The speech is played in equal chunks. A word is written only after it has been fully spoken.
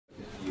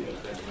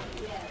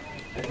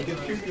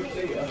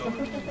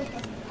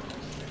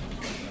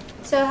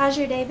So how's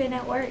your day been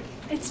at work?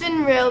 It's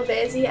been real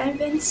busy. I've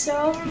been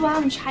so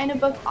overwhelmed trying to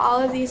book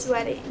all of these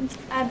weddings.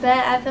 I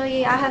bet. I feel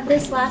you. I have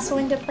this last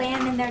one to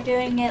plan, and they're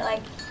doing it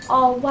like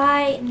all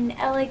white and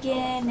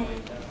elegant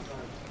and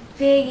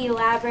big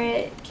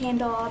elaborate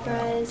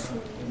candelabras.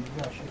 And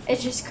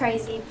it's just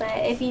crazy. But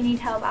if you need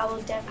help, I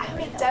will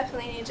definitely. I would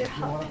definitely need your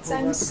help because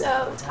I'm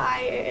so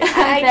tired.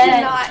 I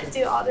cannot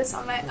do all this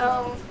on my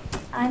own.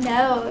 I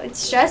know. It's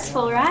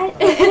stressful, right?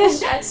 It's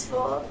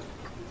stressful.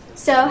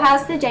 So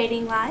how's the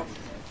dating life?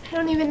 I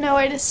don't even know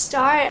where to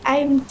start.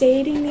 I'm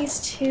dating these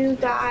two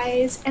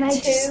guys, and I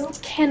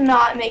just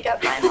cannot make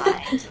up my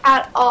mind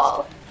at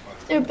all.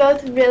 They're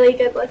both really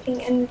good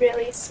looking and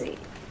really sweet.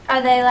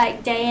 Are they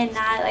like day and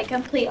night, like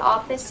complete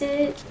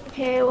opposite?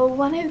 Okay, well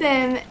one of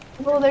them,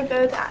 they're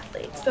both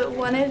athletes, but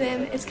one of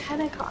them is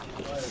kind of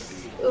cocky.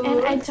 Ooh.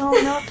 And I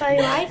don't know if I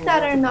like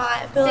that or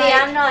not. But See,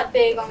 I'm not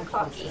big on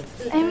cocky.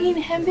 I mean,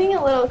 him being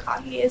a little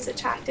cocky is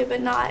attractive,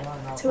 but not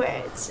to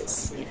where it's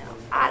just,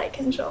 out of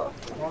control.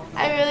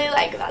 I really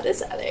like about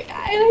this other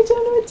guy, and I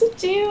don't know what to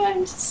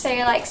do. So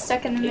you're like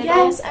stuck in the middle?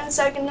 Yes, I'm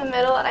stuck in the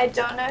middle, and I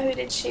don't know who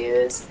to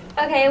choose.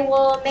 Okay,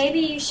 well, maybe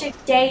you should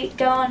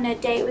go on a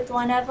date with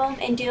one of them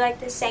and do like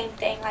the same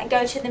thing. Like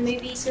go to the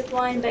movies with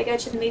one, but go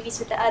to the movies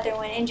with the other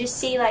one, and just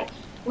see like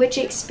which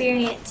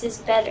experience is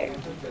better.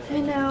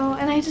 I know,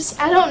 and I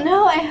don't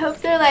know. I hope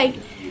they're like,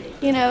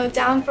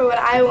 down for what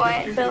I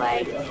want, but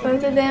like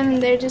both of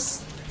them, they're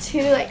just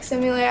too like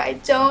similar. I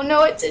don't know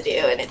what to do,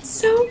 and it's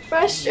so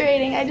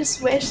frustrating. I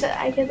just wish that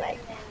I could like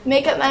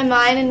make up my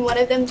mind, and one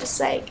of them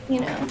just like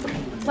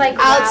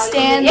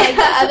outstand like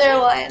the other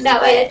one.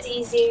 That way it's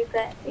easy,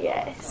 but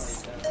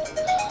yes.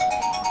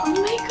 Oh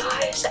my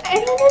gosh, I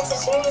don't know what to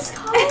do. He's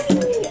calling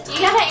me.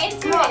 You gotta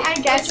answer it. I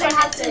guess I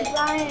have to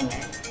run.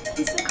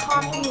 He's the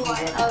cocky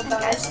one. Oh, I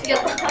guess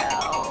you'll know.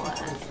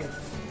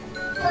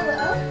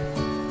 Hello?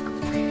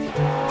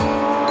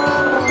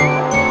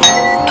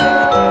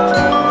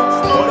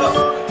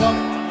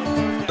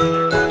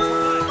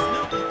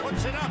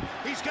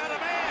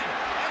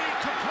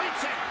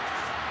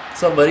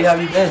 What's up, buddy? How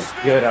you been?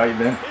 Good, how you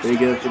been? Pretty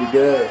good, pretty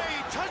good.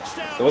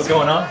 So what's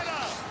going on?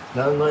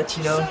 Not much,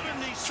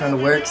 trying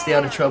to work, stay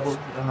out of trouble. You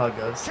know how it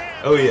goes.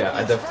 Oh yeah,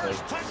 I definitely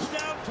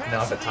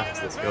now have to talk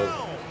to this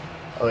girl.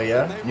 Oh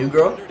yeah? New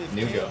girl?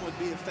 New girl.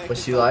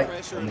 What's she like?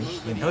 I mean,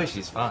 you know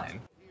she's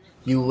fine.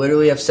 You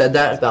literally have said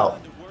that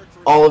about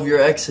all of your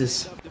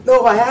exes.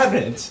 No, I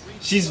haven't.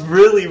 She's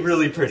really,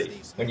 really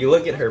pretty. When you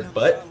look at her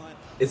butt,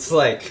 it's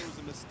like...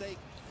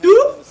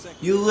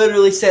 You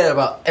literally say that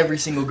about every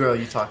single girl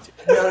you talk to.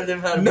 None of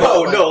them had a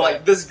No, butt no,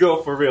 like like this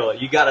girl for real.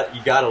 You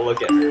gotta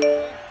look at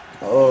her.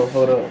 Oh,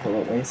 hold up.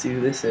 Let me see who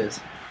this is.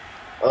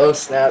 Oh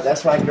snap,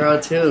 that's my girl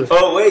too.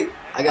 Oh wait,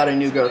 I got a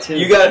new girl too.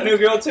 you got a new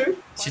girl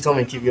too? She told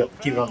me to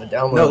keep it on the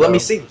down low. No, let though. me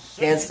see.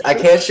 I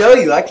can't show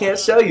you. I can't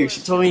show you.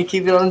 She told me to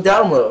keep it on the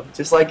down low,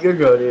 just like your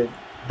girl did.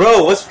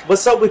 Bro,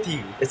 what's up with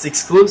you? It's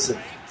exclusive.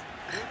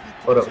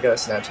 Hold up, I gotta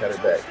Snapchat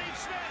her back.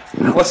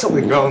 What's up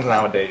with girls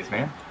nowadays,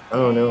 man? I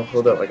don't know.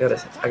 Hold up, I gotta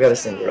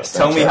send her a Snapchat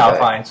Tell me how back.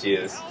 fine she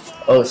is.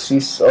 Oh,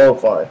 she's so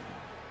fine.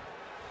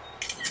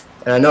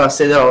 And I know I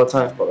say that all the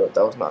time, but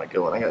that was not a good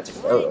one. I gotta take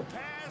another one.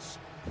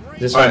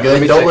 This one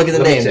good. Don't look at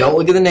the name. Don't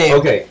look at the name.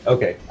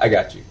 Okay, I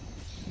got you.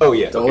 Oh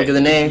yeah. Don't look at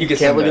the name. You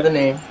can't look at the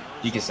name.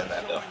 You can send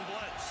that though.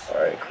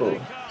 All right, cool.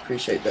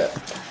 Appreciate that.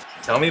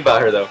 Tell me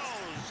about her though.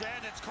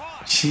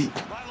 She,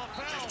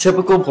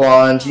 typical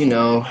blonde,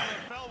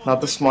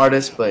 not the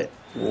smartest, but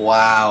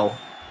wow.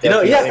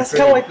 Yeah, that's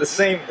kind of like the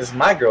same as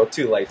my girl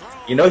too. Like,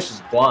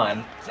 she's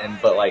blonde,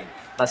 but like,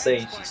 not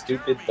saying she's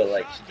stupid, but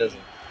like, she doesn't.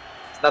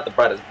 It's not the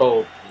brightest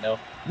bulb,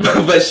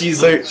 but she's.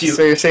 So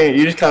you're saying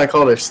you just kind of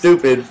called her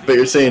stupid, but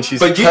you're saying she's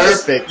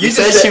perfect. You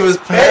said she was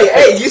perfect.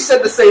 Hey, you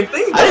said the same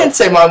thing. Though. I didn't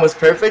say mine was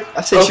perfect.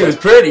 I said she was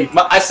pretty.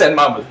 I said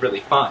mine was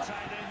really fine.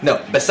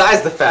 No,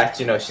 besides the fact,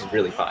 she's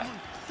really fine.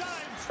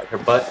 Like her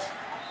butt.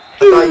 I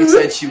thought you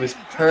said she was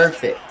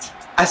perfect.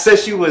 I said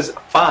she was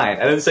fine.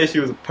 I didn't say she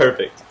was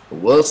perfect.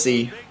 We'll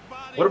see.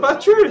 What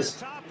about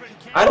yours?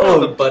 I know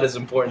the butt is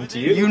important to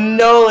you. You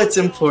know it's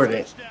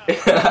important.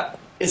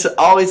 It's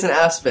always an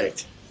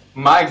aspect.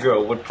 My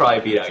girl would probably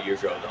beat out your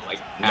girl though,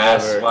 like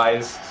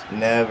ass-wise.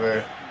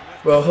 Never.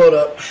 Bro, hold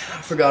up.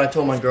 I forgot I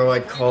told my girl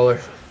I'd call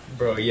her.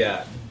 Bro,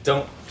 yeah.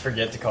 Don't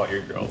forget to call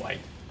your girl. Like,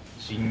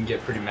 she can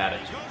get pretty mad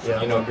at you.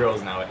 Yeah. You know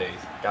girls nowadays.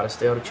 Gotta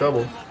stay out of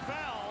trouble.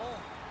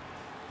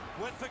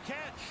 With the catch.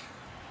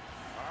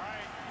 All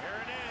right,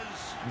 here it is.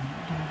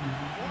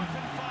 4th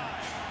and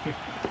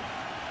 5.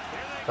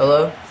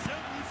 Hello?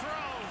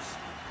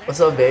 What's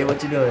up, babe?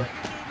 What you doing?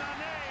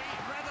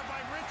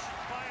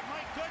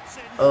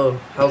 Oh,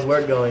 how's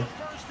work going?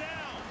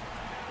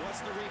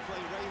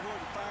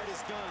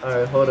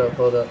 Alright, hold up.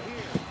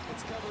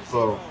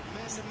 Bro,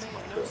 listen to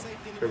my girl.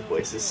 Her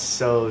voice is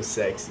so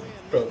sexy.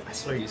 Bro, I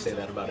swear you say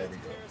that about every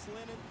girl.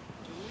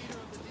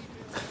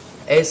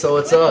 Hey, so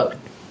what's up?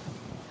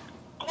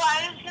 Well,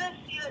 I was gonna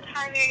see what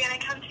time you're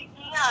gonna come pick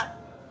me up.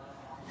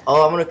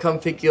 Oh, I'm gonna come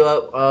pick you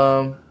up.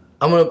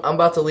 I'm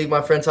about to leave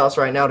my friend's house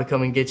right now to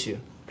come and get you.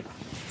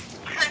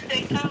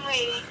 I'm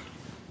waiting.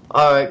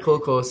 Alright,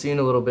 cool. See you in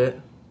a little bit.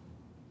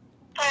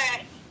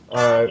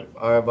 Alright.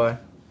 Alright, bye.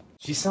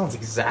 She sounds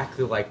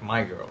exactly like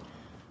my girl.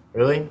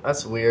 Really?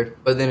 That's weird.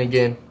 But then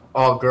again,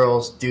 all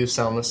girls do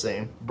sound the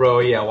same. Bro,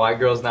 yeah, white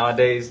girls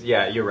nowadays,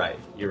 yeah, you're right.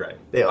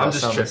 They all I'm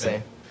just sound tripping. the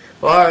same.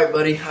 Well, alright,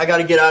 buddy. I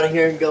gotta get out of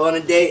here and go on a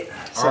date.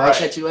 So I'll Alright.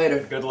 catch you later.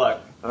 Good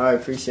luck. Alright,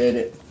 appreciate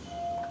it.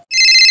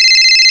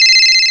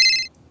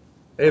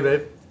 Hey,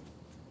 babe.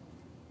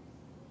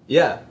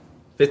 Yeah,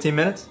 15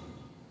 minutes?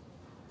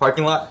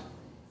 Parking lot?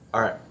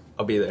 Alright,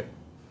 I'll be there.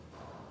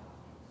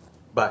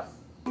 Bye.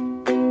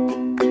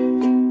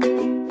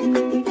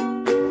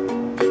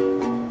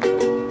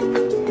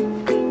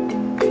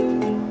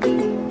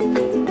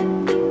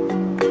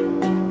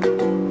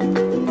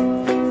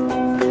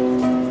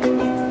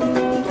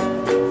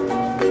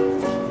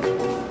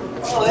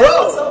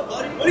 Bro,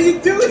 what are you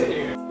doing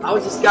here? I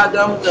just got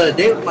done with the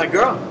date with my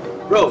girl.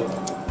 Bro,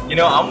 you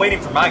know, I'm waiting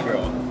for my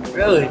girl.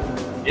 Really?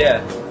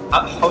 Yeah.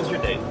 How was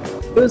your date?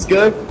 It was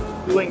good.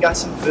 We went and got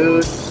some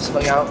food, just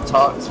hung out and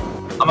talked.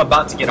 I'm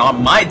about to get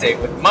on my date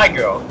with my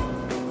girl.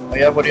 Oh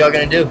yeah, what are y'all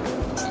gonna do?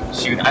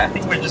 Shoot, I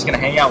think we're just gonna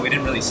hang out. We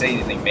didn't really say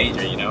anything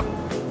major, you know?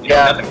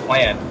 Yeah. Nothing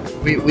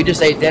planned. We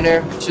just ate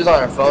dinner. She was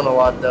on her phone a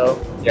lot though.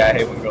 Yeah, I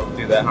hate when girls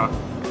do that, huh?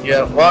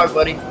 Yeah, well, alright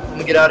buddy, let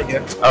me get out of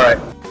here. Alright.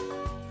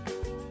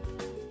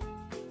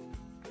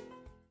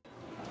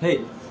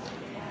 Hey.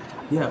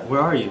 Yeah, where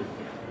are you?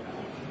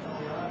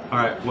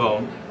 Alright,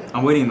 well,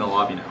 I'm waiting in the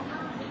lobby now.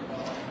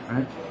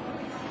 Alright?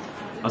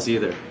 I'll see you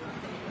there.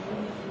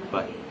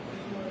 Bye.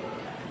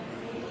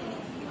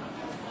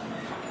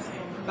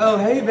 Oh,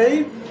 hey,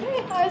 babe.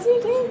 Hey, how's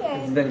your day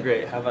It's been? been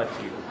great. How about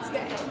you? It's good.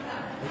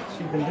 What's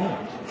she been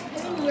doing?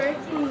 I've been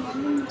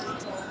working.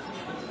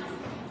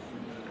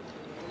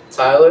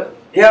 Tyler?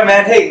 Yeah,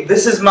 man, hey,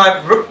 this is my...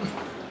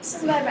 This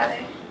is my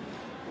brother.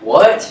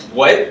 What?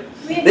 What?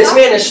 This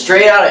man is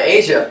straight out of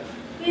Asia.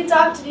 We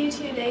adopted you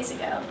 2 days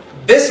ago.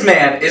 This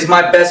man is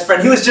my best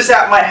friend. He was just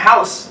at my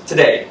house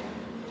today.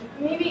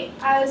 Maybe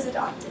I was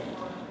adopted.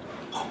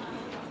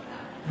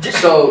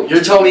 So,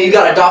 you're telling me you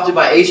got adopted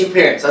by Asian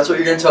parents? That's what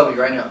you're gonna tell me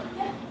right now?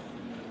 Yeah.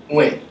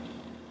 Wait.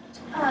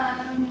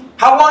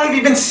 How long have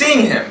you been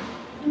seeing him?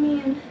 I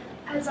mean,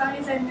 as long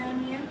as I've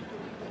known you.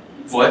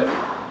 It's What?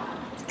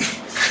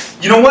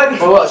 You know what?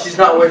 Oh well, she's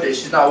not worth it.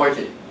 She's not worth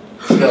it.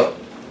 Let's go.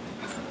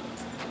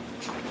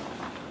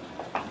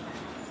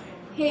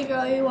 Hey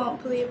girl, you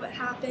won't believe what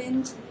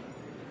happened.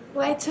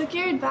 Well, I took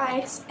your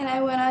advice and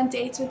I went on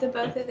dates with the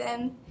both of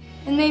them,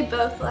 and they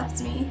both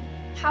left me.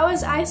 How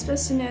was I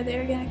supposed to know they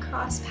were gonna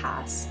cross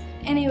paths?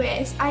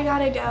 Anyways, I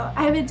gotta go.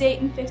 I have a date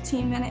in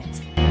 15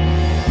 minutes.